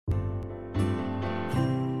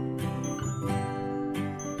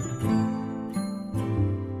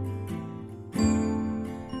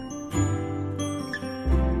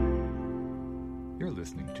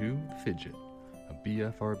to Fidget, a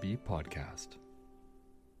BFRB podcast.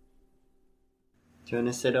 Do you want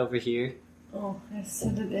to sit over here? Oh, I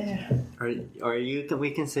sit there. Or we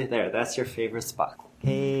can sit there. That's your favorite spot.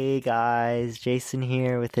 Hey guys, Jason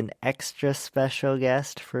here with an extra special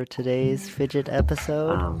guest for today's Fidget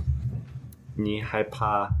episode. 你害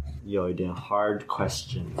怕有一点 hard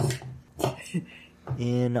questions.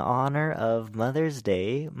 In honor of Mother's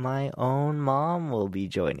Day, my own mom will be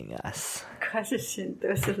joining us. Question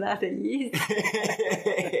都是not easy.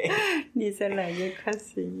 你在哪个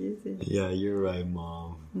question easy? Yeah, you're right,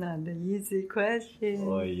 Mom. Not an easy question.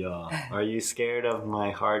 Oh, yeah. Are you scared of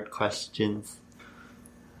my hard questions?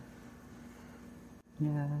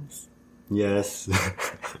 Yes. Yes.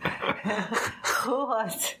 Who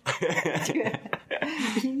was to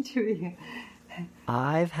interview?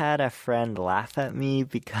 I've had a friend laugh at me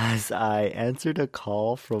because I answered a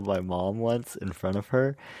call from my mom once in front of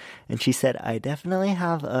her, and she said I definitely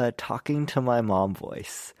have a talking to my mom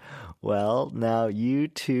voice. Well, now you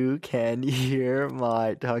too can hear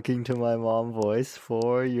my talking to my mom voice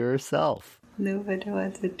for yourself. Nobody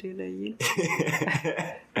wants to do the interview.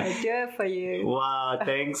 I do it for you. Wow,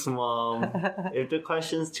 thanks, Mom. If the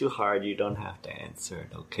question's too hard, you don't have to answer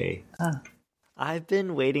it, okay? I've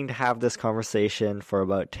been waiting to have this conversation for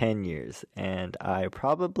about 10 years, and I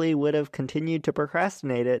probably would have continued to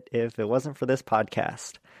procrastinate it if it wasn't for this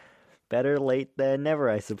podcast. Better late than never,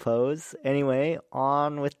 I suppose. Anyway,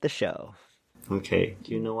 on with the show. Okay,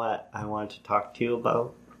 do you know what I want to talk to you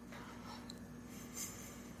about?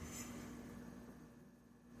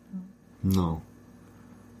 No.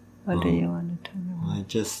 What do you want to tell me? I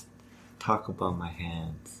just talk about my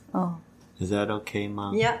hands. Oh. Is that okay,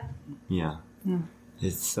 Mom? Yeah. Yeah.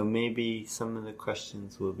 So maybe some of the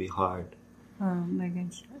questions will be hard. I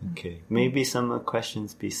guess. Okay. Maybe some of the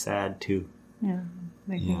questions be sad too. Yeah.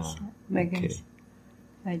 Okay.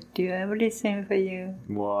 I do everything for you.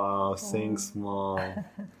 Wow, thanks, Mom.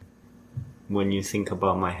 When you think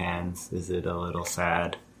about my hands, is it a little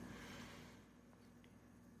sad?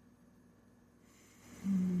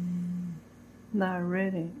 Not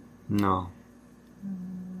really. No.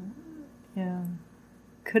 Yeah.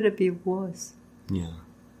 Could it be worse? Yeah.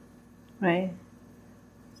 Right?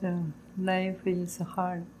 So life is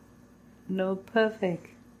hard. No perfect.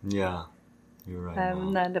 Yeah. You're right, I'm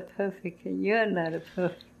Mom. not perfect. You're not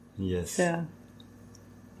perfect. Yes. So,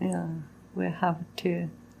 yeah, we have to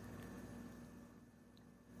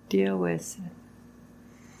deal with it.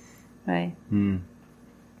 Right?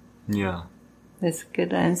 Yeah. That's a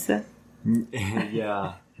good answer.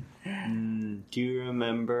 Yeah. Do you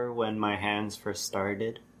remember when my hands first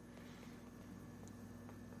started?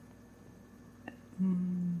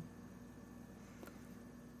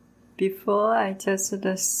 Before, I just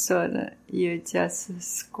thought you just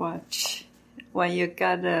scratch. When you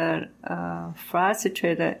got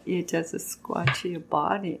frustrated, you just scratch your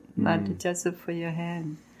body, not just for your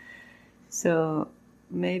hand. So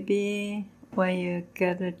maybe when you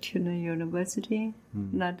get to the university,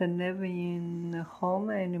 not living in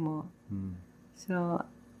home anymore. So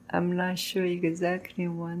I'm not sure exactly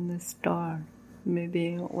when to start.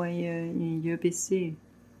 Maybe when you're in UBC.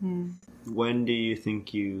 When do you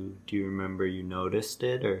remember you noticed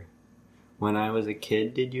it, or when I was a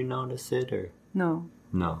kid, did you notice it, or? No.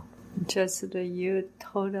 No. Just that you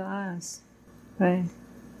told us, right?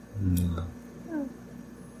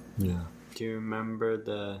 Yeah. Do you remember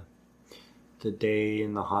the day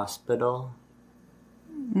in the hospital?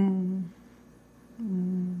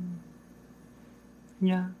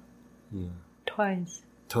 Yeah. Yeah. Twice.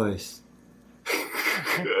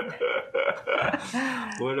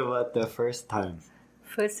 What about the first time?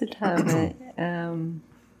 First time,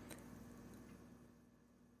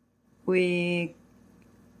 we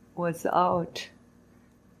was out.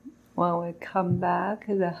 When we come back,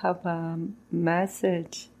 they have a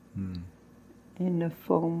message in the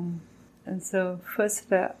phone. And so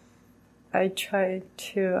first I try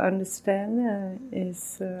to understand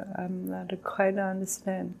I'm not quite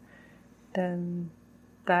understand. Then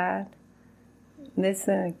Dad,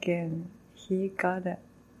 listen again. He got it.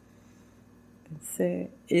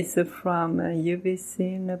 It's from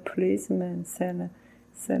UBC. The policeman sent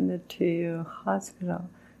it to your hospital.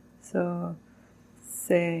 So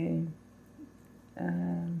say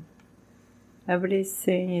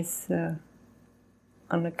everything is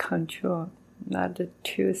under control. Not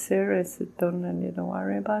too serious. Don't need to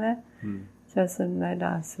worry about it. Just let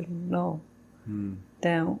us know.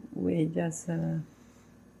 Then we just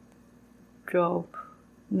drove.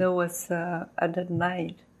 There was at the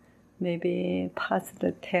night, maybe past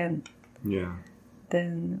 10. Yeah.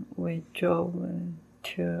 Then we drove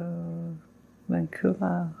to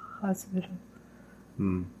Vancouver hospital.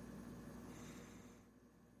 Mm.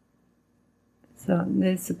 So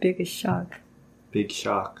it's a big shock Big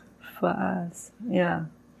shock. for us. Yeah.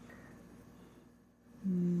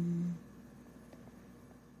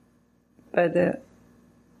 But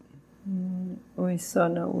we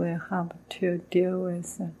sort of will have to deal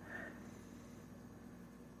with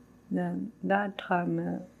then that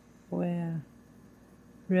time we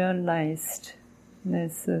realized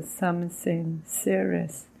there's something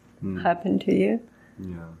serious happened to you.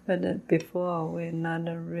 Yeah. But before we not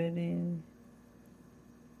really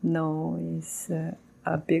know it's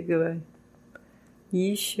a bigger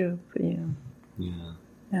issue for you. Yeah.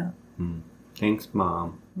 Yeah, Thanks,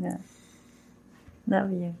 Mom. yeah.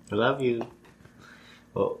 Love you. I love you.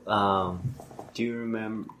 Well, do you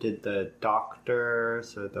remember, did the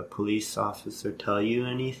doctors or the police officer tell you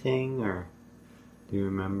anything, or do you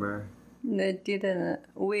remember? We didn't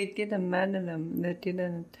meet them. They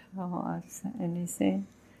didn't tell us anything.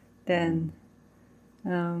 Then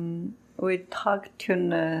we talked to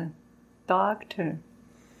the doctor.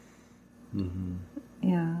 Mm-hmm.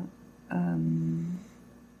 Yeah.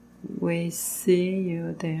 We see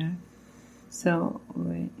you there. So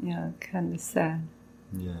we kind of sad.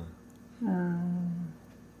 Yeah.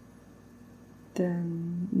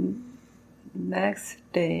 Then next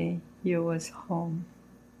day you was home.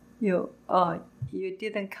 You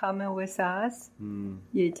didn't come with us.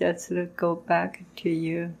 You just go back to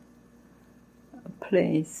your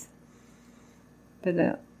place.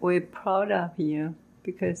 But we're proud of you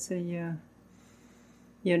because you're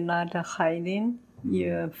not hiding.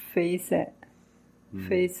 You face it,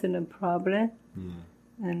 facing the problem,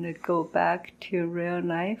 and go back to real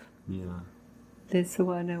life. Yeah. This is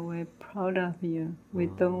what we're proud of you. We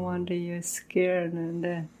don't want you scared and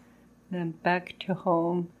then back to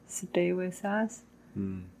home, stay with us.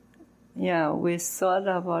 Yeah, we thought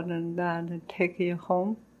about that, take you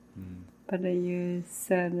home. But you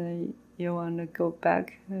said you want to go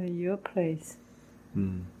back to your place.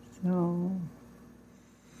 So,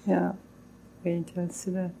 yeah, we just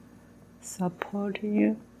support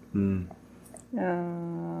you.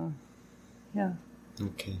 Yeah.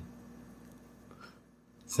 Okay.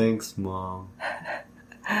 Thanks, Mom.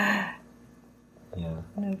 Yeah.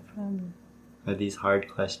 No problem. Are these hard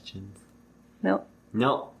questions? No.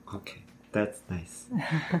 No? Okay. That's nice.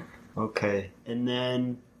 Okay. And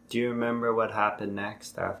then, do you remember what happened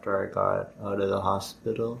next after I got out of the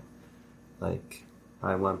hospital? Like,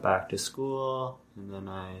 I went back to school, and then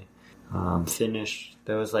I finished.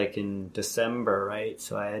 That was like in December, right?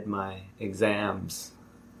 So I had my exams.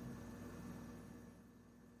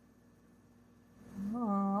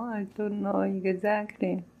 Oh, I don't know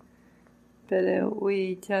exactly. But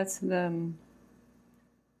we just in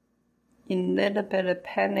little bit of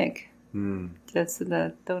panic. Just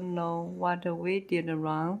don't know what we did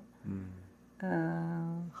wrong.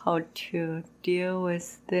 How to deal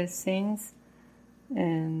with these things,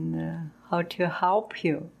 and how to help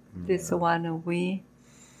you. This one we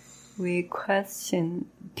question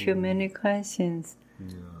too many questions.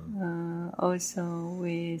 Also,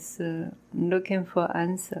 we looking for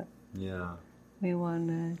answer. Yeah. We want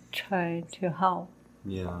to try to help.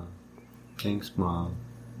 Yeah. Thanks, Mom.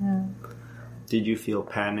 Yeah. Did you feel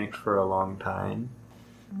panicked for a long time?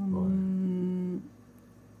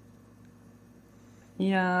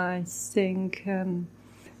 Yeah, I think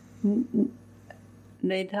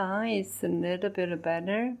later on it's a little bit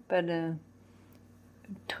better, but it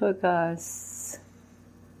took us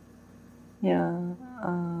 1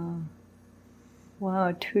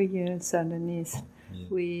 or 2 years at least. Yeah.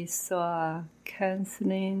 We saw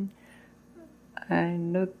counseling. I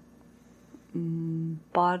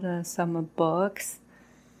bought some books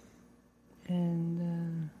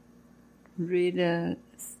and read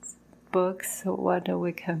books what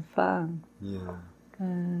we can find. Yeah.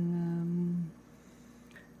 And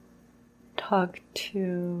talk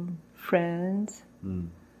to friends,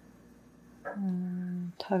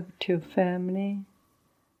 talk to family.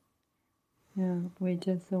 Yeah, we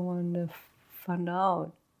just want to find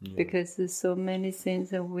out because there's so many things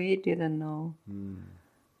that we didn't know.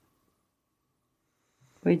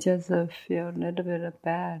 We just feel a little bit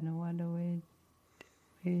bad when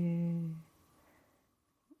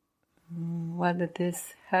why did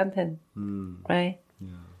this happen? Right?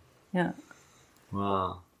 Yeah.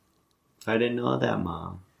 Wow. I didn't know that,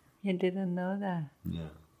 Mom. You didn't know that?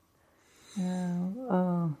 Yeah.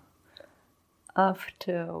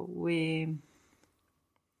 After we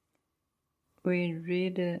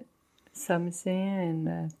read something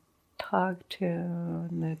and talk to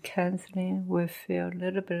the counseling, we feel a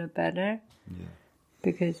little bit better. Yeah.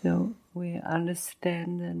 Because we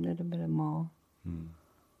understand a little bit more.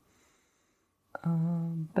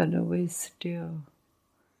 But we still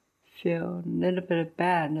feel a little bit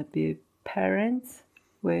bad to be parents.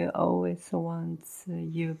 We always want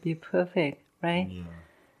you be perfect, right? Yeah.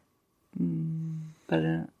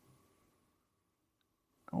 But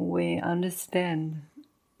we understand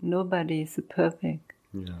nobody is perfect.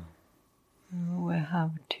 Yeah. We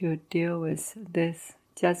have to deal with this.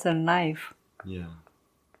 Just a life. Yeah.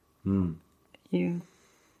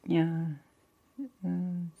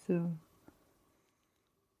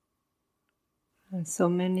 So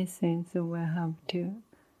many things we have to.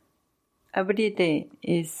 Every day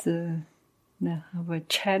is have a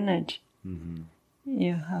challenge.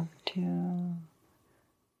 You have to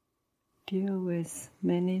deal with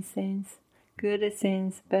many things, good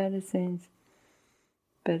things, bad things.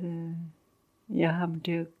 But you have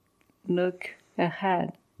to look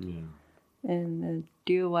ahead and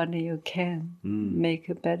do what you can, make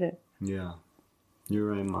it better. Yeah.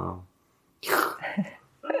 You're right, Mom.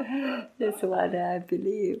 That's what I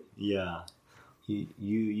believe. Yeah.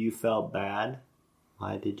 You felt bad?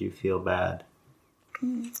 Why did you feel bad?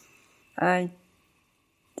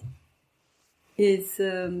 It's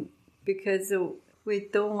because we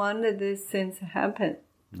don't want these things to happen,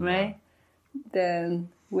 right? Then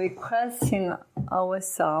we question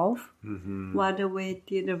ourselves, what we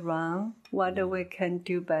did wrong, what we can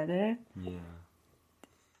do better. Yeah.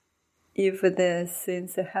 If the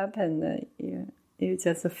things happen, you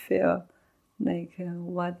just feel like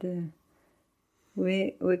what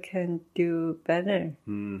we can do better.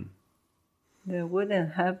 That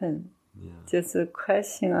wouldn't happen. Yeah. Just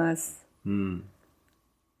question us.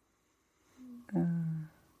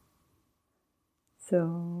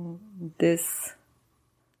 So this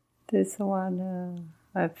one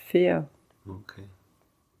I feel. Okay.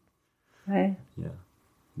 Right? Yeah.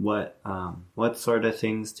 What sort of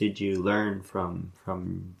things did you learn from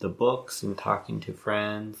the books and talking to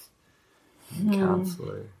friends and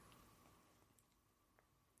counselor?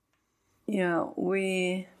 Yeah,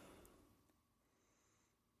 we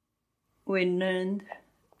learned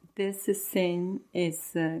this thing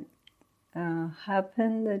is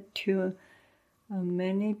happened to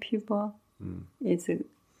many people. It's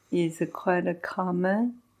quite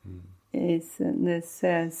common. It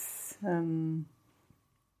says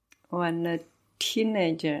when a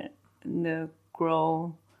teenager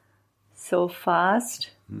grow so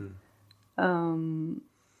fast, the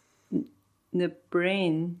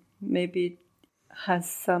brain maybe has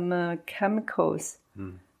some chemicals.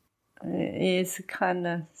 It's kind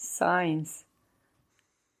of science.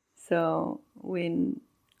 So we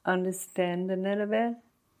understand a little bit,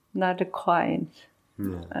 not quite,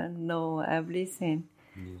 know everything.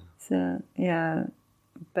 So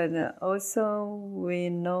but also we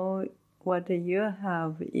know what you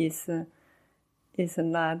have is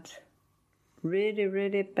not really,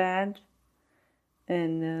 really bad,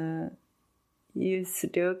 and you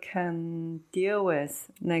still can deal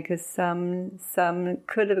with. Like some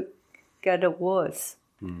could get worse.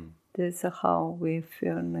 This is how we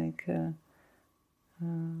feel like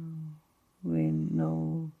we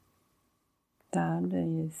know that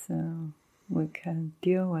is we can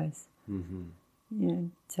deal with. Yeah,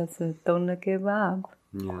 just don't give up.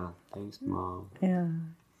 Yeah, thanks, Mom. Yeah.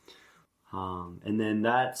 And then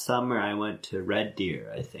that summer I went to Red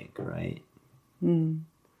Deer, I think, right?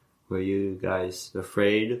 Were you guys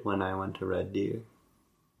afraid when I went to Red Deer?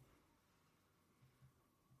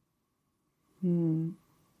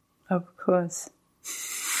 Of course.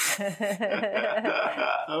 Of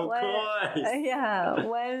course. Yeah,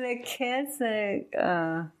 when the kids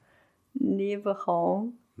leave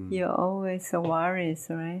home, you always worry,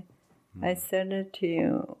 right? I said to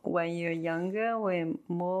you, when you're younger, we're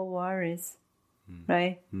more worries,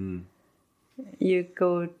 right? You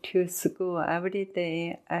go to school every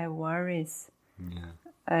day, I worry.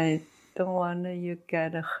 I don't want you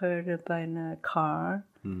get hurt by a car.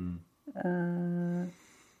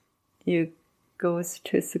 You go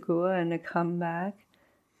to school and come back,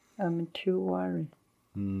 I'm too worried.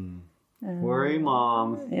 Worry,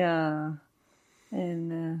 Mom. Yeah.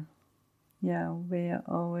 And we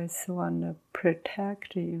always want to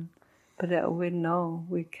protect you. But we know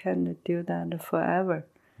we can't do that forever.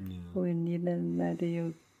 We need to let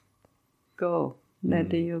you go,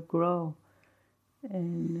 let you grow.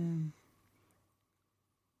 And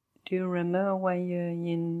do you remember when you're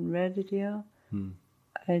in Red Deer?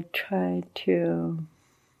 I try to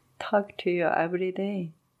talk to you every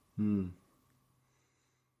day.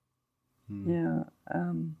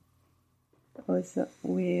 Also,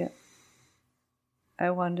 I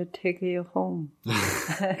want to take you home.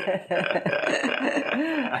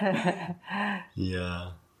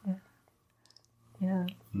 Yeah. Yeah.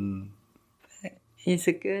 Mm. It's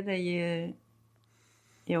good that you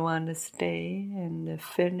want to stay and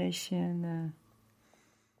finish in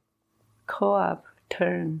co-op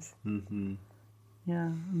terms. Mm-hmm. Yeah,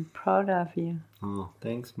 I'm proud of you. Oh,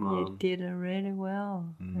 thanks, You Mom. did really well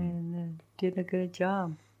and did a good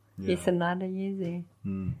job. Yeah. It's not easy.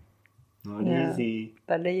 Not Yeah. easy.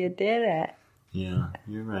 But you did it. Yeah,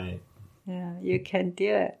 you're right. Yeah, you can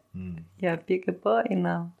do it. You're a big boy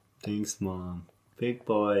now. Thanks, Mom. Big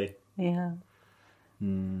boy. Yeah.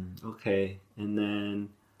 Okay. And then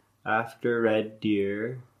after Red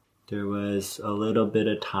Deer, there was a little bit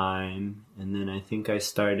of time. And then I think I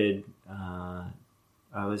started,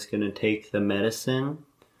 I was going to take the medicine.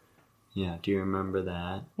 Yeah, do you remember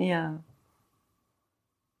that? Yeah.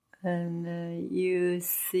 And you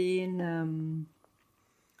seen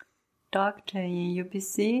doctor in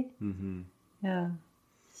UBC? Mm-hmm. Yeah.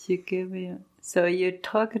 She gave you. So you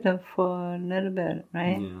talked for a little bit,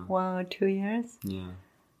 right? Yeah. 1 or 2 years? Yeah.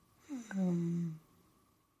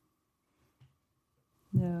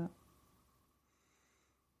 Yeah.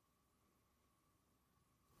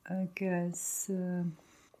 I guess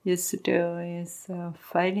you still is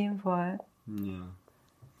fighting for it, Yeah.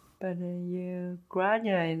 but you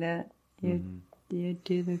graduated. You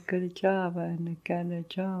did a good job and got a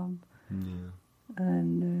job Yeah.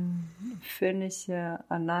 and finish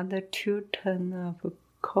another 2 terms of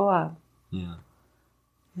co-op. Yeah.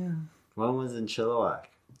 Yeah. One was in Chilliwack.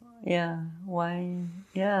 Yeah. Why?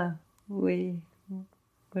 Yeah. We're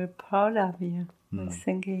proud of you. We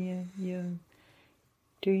think you're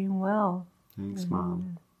doing well. Thanks,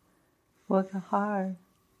 Mom. Work hard.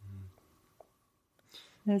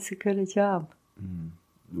 That's a good job.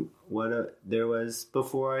 There was,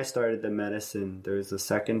 before I started the medicine, there was the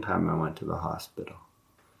second time I went to the hospital.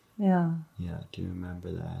 Yeah. Yeah, do you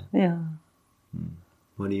remember that? Yeah.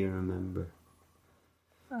 What do you remember?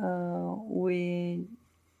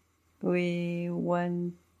 We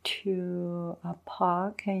went to a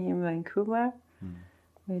park in Vancouver.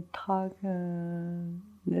 We talked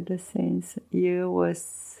little things. You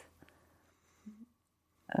was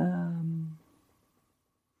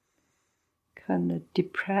kind of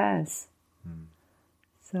depressed.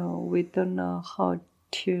 So we don't know how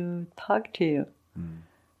to talk to you.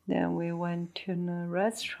 Then we went to a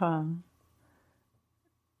restaurant.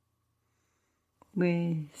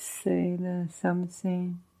 We said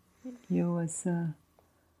something. You was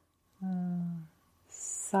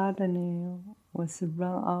suddenly was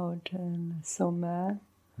run out and so mad.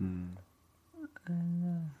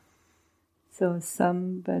 And so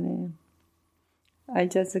somebody, I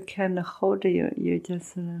just can't hold you. You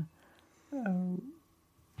just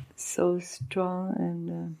so strong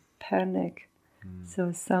and panic.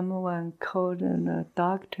 So someone called the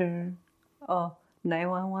doctor,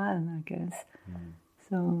 911, I guess.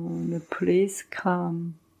 So the police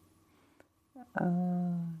come,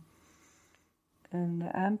 and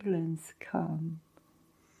the ambulance come,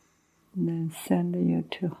 and then send you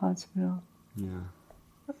to hospital. Yeah.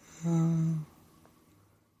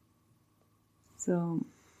 So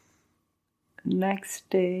next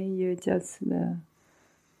day you just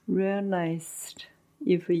realized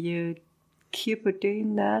if you keep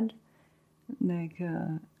doing that, like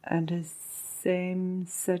at the same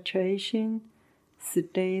situation,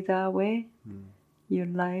 stay that way, your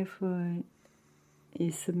life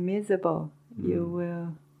is miserable. You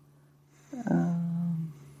will,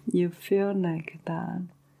 you feel like that.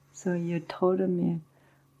 So you told me,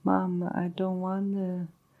 Mom, I don't want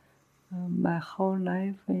my whole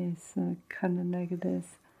life is kind of like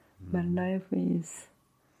this. My life is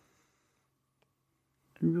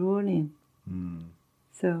ruining.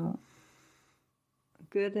 So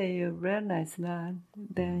good that you realize that,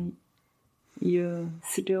 then you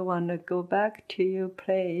still want to go back to your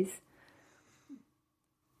place.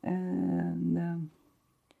 And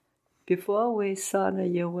before we thought that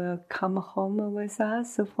you will come home with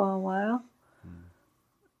us for a while.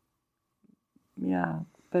 Yeah,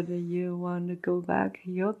 but you want to go back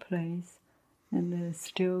to your place and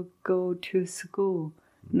still go to school.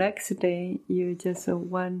 Next day, you just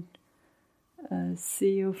want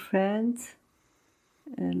see your friends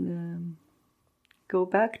and go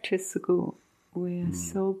back to school. We are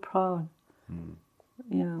so proud.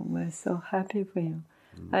 Yeah, we're so happy for you.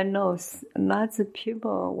 I know lots of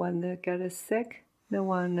people when they get sick, they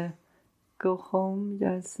want to go home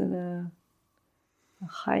just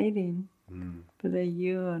hiding. But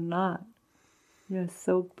you are not. You're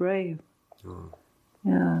so brave.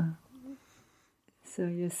 Yeah. So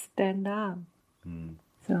you stand up.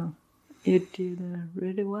 So you did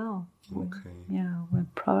really well. Okay. Yeah, we're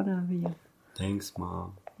proud of you. Thanks,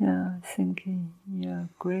 Mom. Yeah, I think you're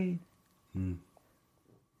great.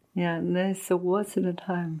 Yeah, that's the worst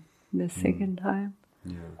time. The second time.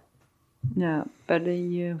 Yeah. Yeah, but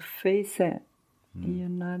you face it. You're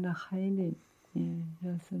not hiding. You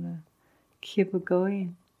just keep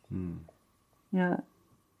going. Yeah,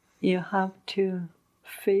 you have to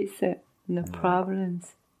face it, the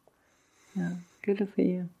problems. Yeah, good for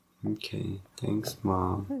you. Okay. Thanks,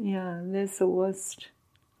 Mom. Yeah, that's the worst.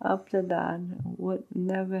 After that, would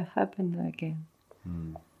never happen again.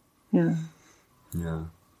 Yeah. Yeah.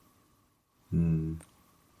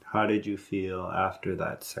 How did you feel after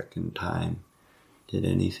that second time? Did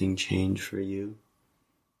anything change for you?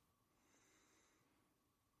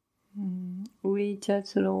 We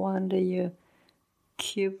just want you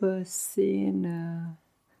keep seeing a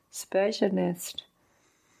specialist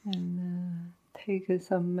and take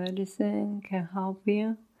some medicine can help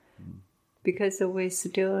you because we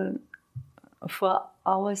still, for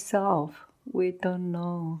ourselves, we don't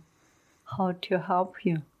know how to help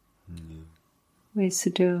you. We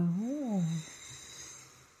still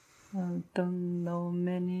don't know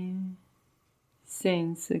many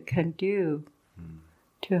things we can do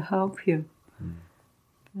to help you.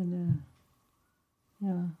 But,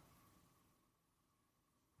 yeah.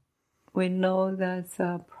 We know that's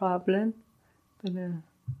a problem, but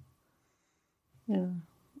yeah,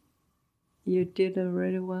 you did it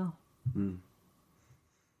really well.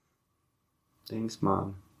 Thanks,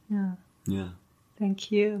 Mom. Yeah, Yeah.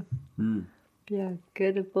 thank you. Be a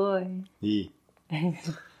good boy.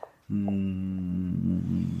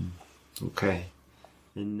 Okay.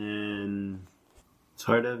 And then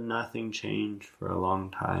sort of nothing changed for a long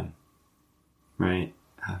time, right?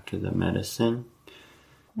 After the medicine.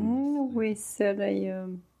 We said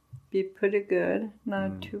you be pretty good,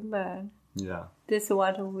 not too bad. Yeah. This is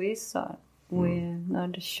what we thought. We're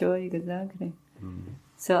not sure exactly.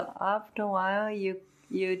 So after a while, you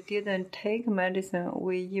didn't take medicine.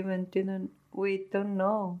 We don't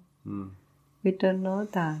know. We don't know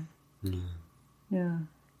that. Yeah.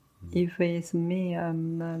 If it's me,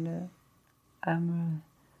 I'm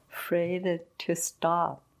afraid to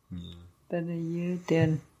stop. But you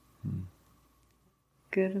did.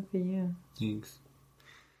 Good for you. Thanks.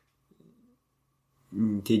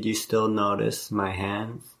 Did you still notice my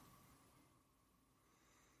hands?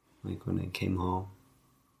 Like when I came home?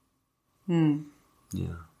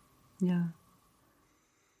 Yeah. Yeah.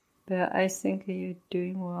 But I think you're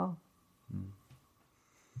doing well.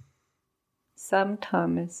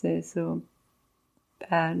 Sometimes it's so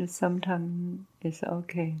bad, sometimes it's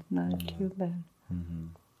okay, not too bad.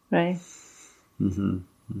 Right?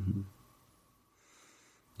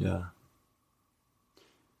 Yeah.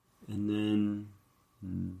 And then,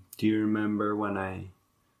 do you remember when I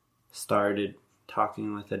started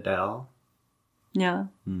talking with Adele? Yeah.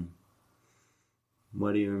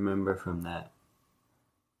 What do you remember from that?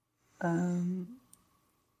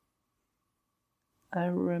 I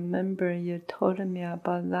remember you told me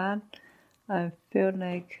about that. I feel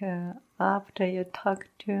like after you talked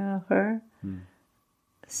to her,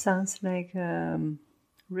 sounds like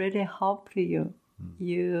really helped you.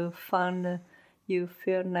 You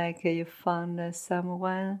feel like you found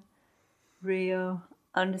someone real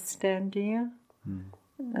understand you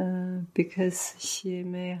because she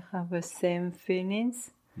may have the same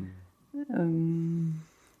feelings.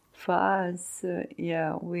 For us,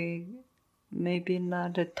 we maybe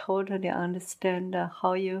not totally understand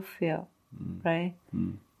how you feel, right?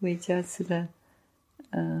 We just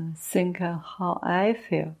think how I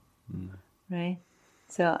feel, right?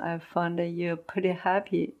 So I found you pretty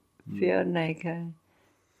happy, feel like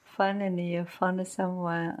finally you found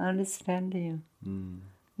someone understand you.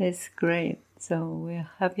 It's great. So we're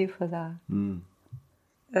happy for that.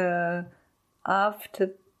 After a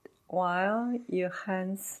while, your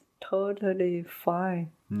hands totally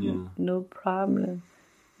fine. Yeah. No problem.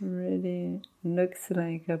 Really looks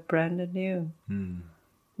like a brand new.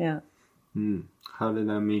 Yeah. How did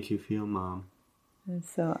that make you feel, Mom? And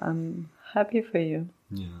so I'm happy for you.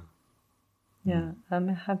 Yeah. Yeah, I'm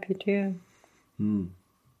happy too.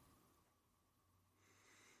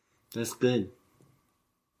 That's good.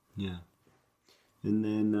 Yeah. And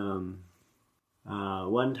then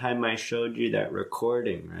one time I showed you that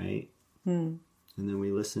recording, right? And then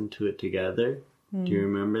we listened to it together. Do you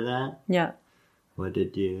remember that? Yeah. What do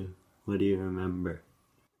you remember?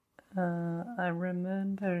 I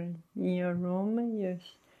remember in your room you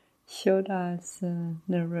showed us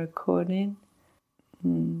the recording.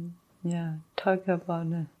 Yeah, talk about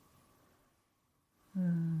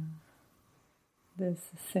this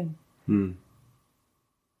thing. Mm.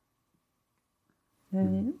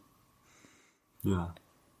 And Yeah.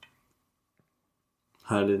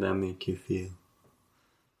 How did that make you feel?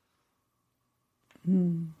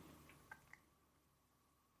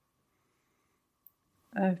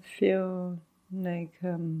 I feel like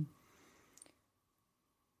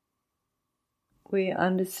we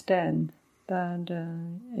understand that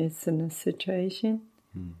it's in a situation.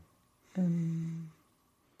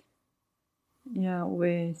 Yeah,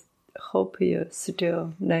 we hope you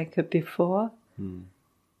still, like before,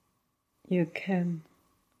 you can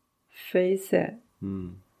face it.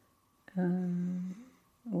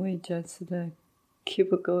 We just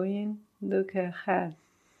keep going, look ahead,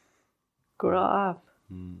 grow up.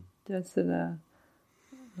 Just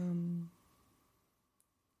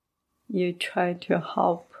you try to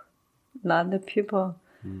help other people.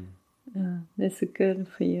 This is good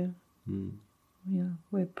for you. Yeah,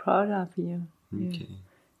 we're proud of you. Okay.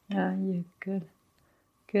 Yeah, you're good.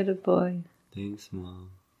 Good boy. Thanks, Mom.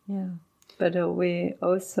 Yeah. But we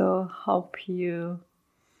also hope you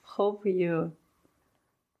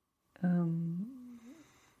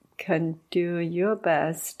can do your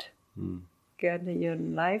best, get your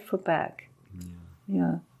life back.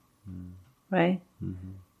 Yeah. Right?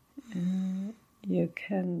 You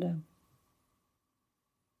can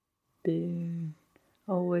be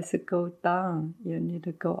always go down. You need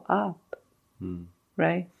to go up.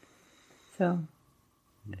 Right? So,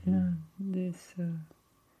 this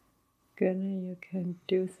good. You can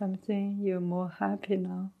do something. You're more happy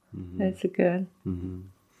now. That's good.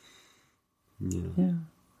 Yeah.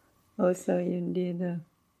 Also, you need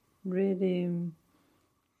really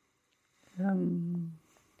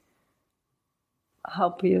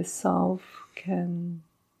help yourself can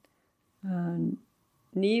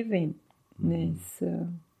living this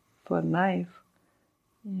for life.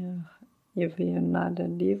 Yeah. If you're not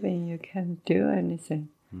living, you can't do anything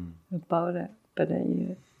about it. But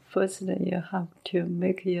first you have to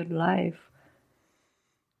make your life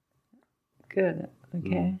good.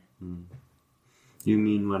 Okay. You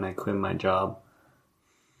mean when I quit my job?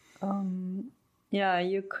 Yeah,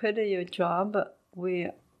 you quit your job.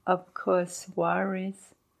 We, of course,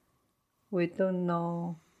 worries. We don't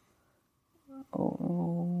know,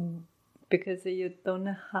 because you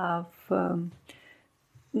don't have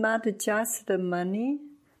not just the money.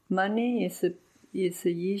 Money is an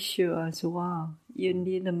issue as well. You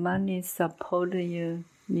need money support your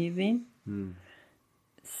living,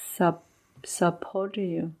 support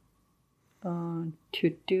you to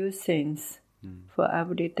do things for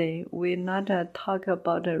every day. We not talk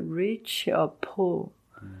about rich or poor,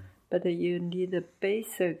 but you need a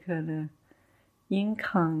basic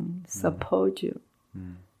income support you.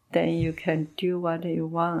 Then you can do what you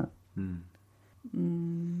want.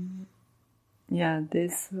 Yeah,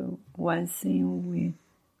 this one thing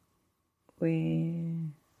we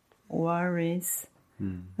worries.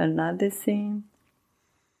 Another thing,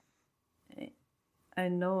 I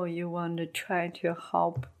know you want to try to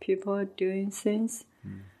help people doing things.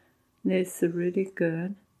 This is really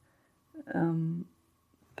good.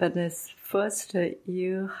 But first,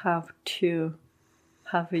 you have to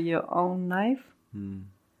have your own life.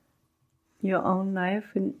 Your own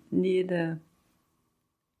life need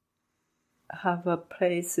have a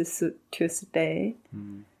place to stay,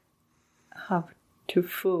 have to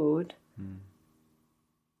food.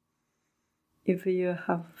 If you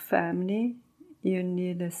have family, you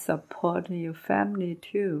need to support your family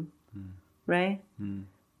too, right?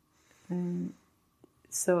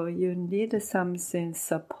 So you need something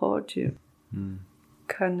support you,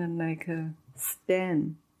 kind of like a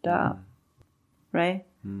stand up, right?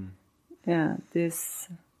 Yeah, this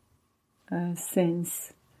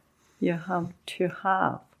things you have to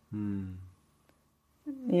have.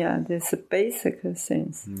 Yeah, this basic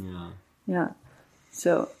things. Yeah.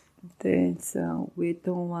 So there's we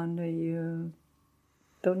don't want you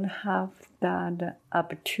don't have that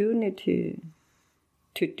opportunity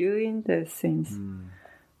to doing the things.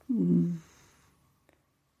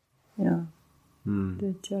 Yeah.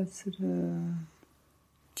 They just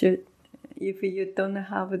if you don't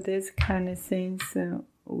have this kind of things,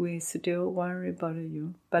 we still worry about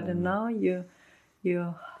you. But now your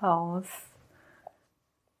health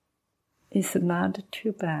is not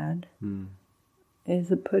too bad.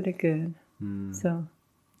 It's pretty good. So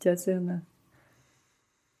just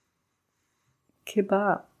keep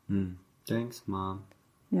up. Thanks, Mom.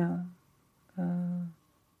 Yeah.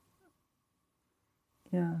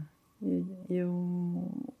 Yeah.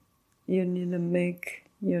 You need to make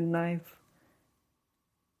your life.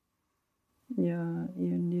 Yeah,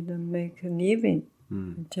 you need to make a living.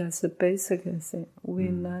 Just a basic thing. We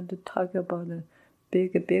not talk about the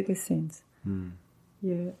big things.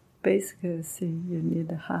 Your basic thing you need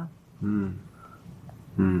to have.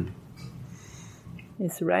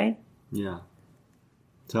 It's right? Yeah.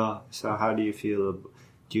 So how do you feel?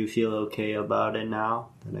 Do you feel okay about it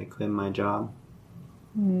now that I quit my job?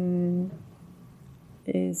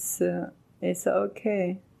 It's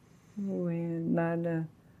okay. We're not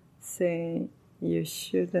say you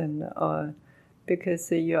shouldn't, or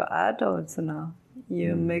because you're adults now,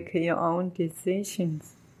 you make your own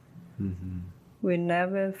decisions. We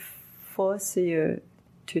never force you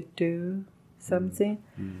to do something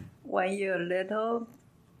when you're little,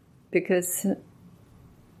 because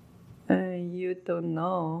you don't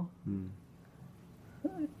know.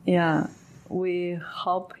 Yeah, we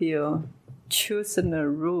help you choose the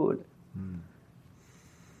route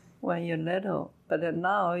when you're little. But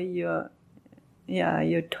now you're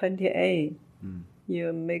 28.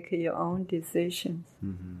 You make your own decisions.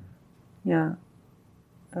 Yeah.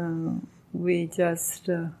 We just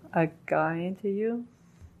guide you.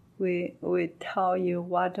 We tell you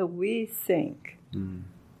what we think,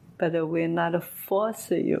 but we're not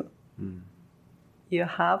force you. You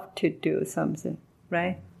have to do something,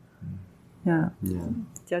 right? Yeah.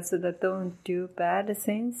 Just don't do bad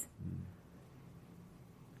things,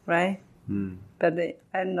 right? But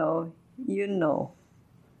I know,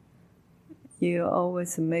 you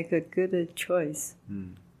always make a good choice.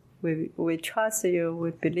 We trust you,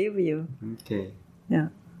 we believe you. Okay. Yeah.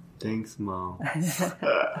 Thanks, Mom.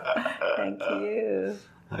 Thank you.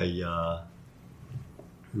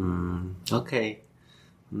 Okay.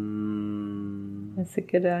 That's a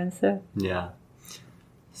good answer. Yeah.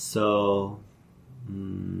 So,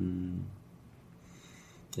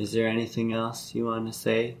 is there anything else you want to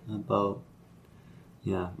say about,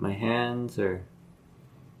 my hands or?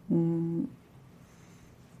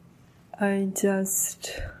 I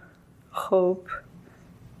just hope,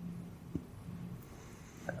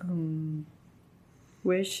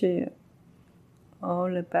 wish you all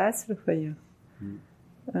the best for you.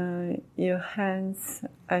 Your hands,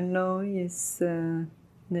 I know is the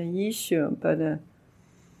issue, but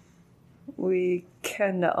we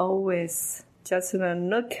can't always just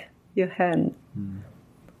look your hand.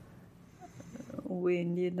 We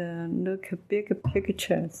need to look big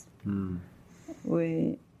pictures.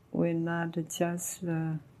 We not just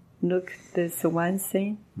look this one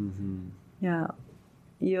thing. Yeah,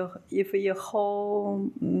 if your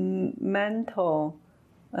whole mental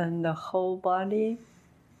and the whole body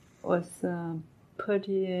was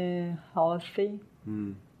pretty healthy,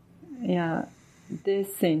 yeah, these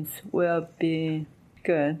things will be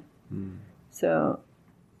good. So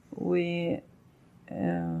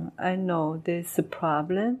I know this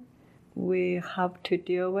problem we have to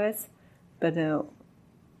deal with, but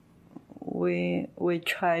we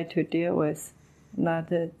try to deal with,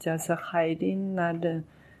 not just hiding, not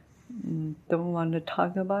don't want to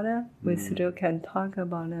talk about it. We still can talk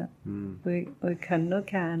about it. We can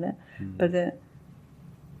look at it, but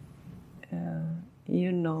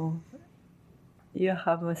you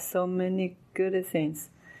have so many good things.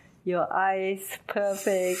 Your eyes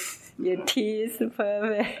perfect, your teeth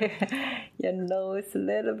perfect, your nose a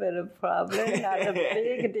little bit of problem, not a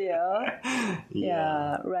big deal.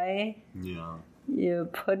 Yeah, right? Yeah. You're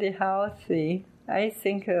pretty healthy. I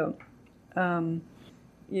think your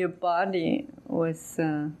body was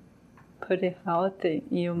pretty healthy.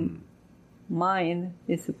 Your mind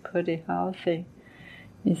is pretty healthy.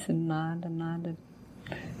 It's not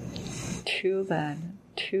too bad,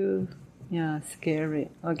 too scary.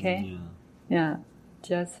 Okay? Yeah.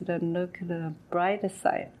 Just look at the bright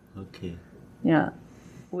side. Okay. Yeah.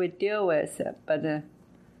 We deal with it, but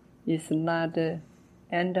it's not the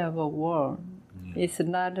end of the world. It's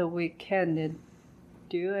not we can't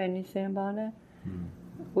do anything about it.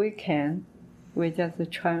 We can. We just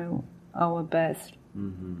try our best.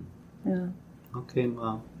 Yeah. Okay,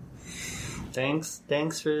 Mom. Thanks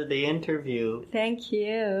for the interview. Thank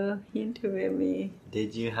you. Interview me.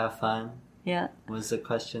 Did you have fun? Yeah. Was the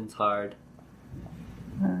questions hard?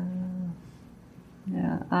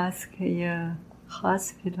 Yeah. Ask your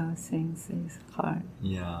hospital things is hard.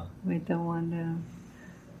 Yeah. We don't want to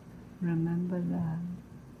remember that.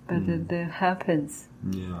 But that happens.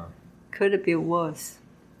 Yeah. Could be worse.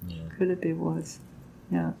 Yeah. Could be worse.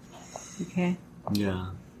 Yeah. Okay?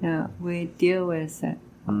 Yeah. Yeah. We deal with it.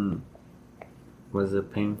 Was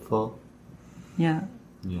it painful? Yeah.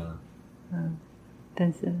 Yeah.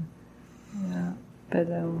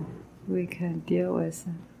 But we can deal with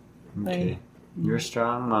it. Okay. You're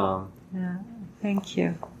strong, Mom. Yeah. Thank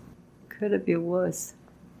you. Could be worse.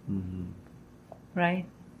 right?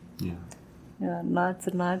 Yeah. Yeah, lots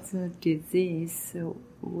of disease. So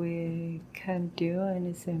we can't do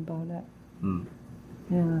anything about that.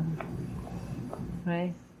 Yeah.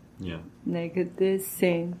 Right? Yeah. Like this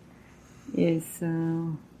thing is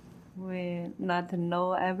we not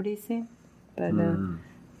know everything, but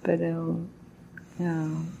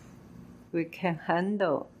we can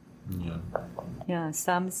handle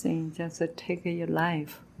something just take your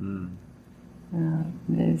life.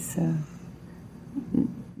 There's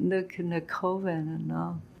look at the COVID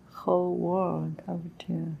now, whole world have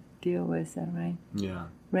to deal with it, right? Yeah.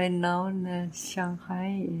 Right now, the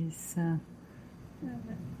Shanghai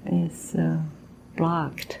is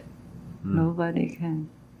blocked. Nobody can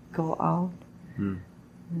go out.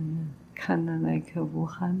 Kind of like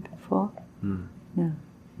Wuhan before. Yeah,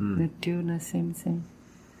 they do the same thing.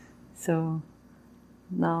 So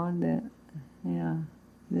now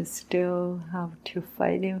they still have to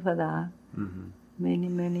fighting for that.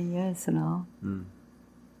 Many years now.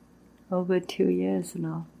 Over 2 years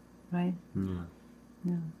now, right?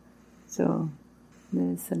 Yeah. So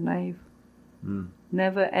there's a life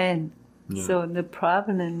never end. Yeah. So the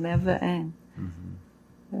problem never end.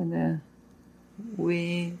 And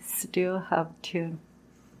we still have to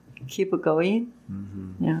keep going.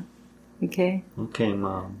 Yeah. Okay. Okay,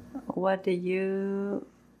 Mom. What do you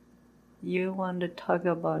want to talk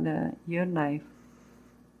about your life?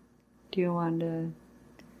 Do you want to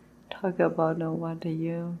talk about what do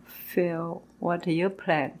you feel? What do you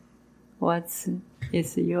plan? What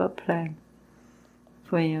is your plan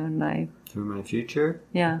for your life? For my future?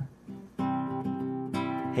 Yeah.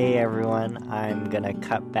 Hey everyone, I'm gonna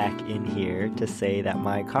cut back in here to say that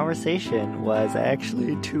my conversation was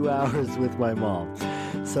actually 2 hours with my mom.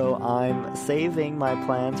 So I'm saving my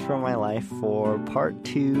plans for my life for part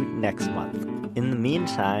 2 next month. In the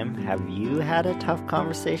meantime, have you had a tough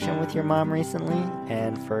conversation with your mom recently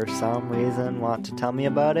and for some reason want to tell me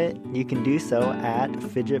about it? You can do so at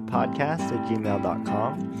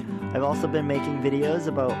fidgetpodcast@gmail.com. I've also been making videos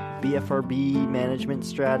about BFRB management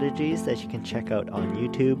strategies that you can check out on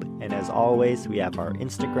YouTube. And as always, we have our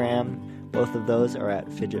Instagram. Both of those are at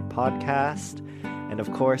Fidget Podcast. And of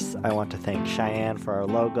course, I want to thank Cheyenne for our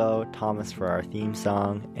logo, Thomas for our theme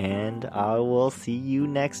song, and I will see you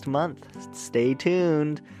next month. Stay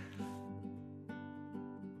tuned.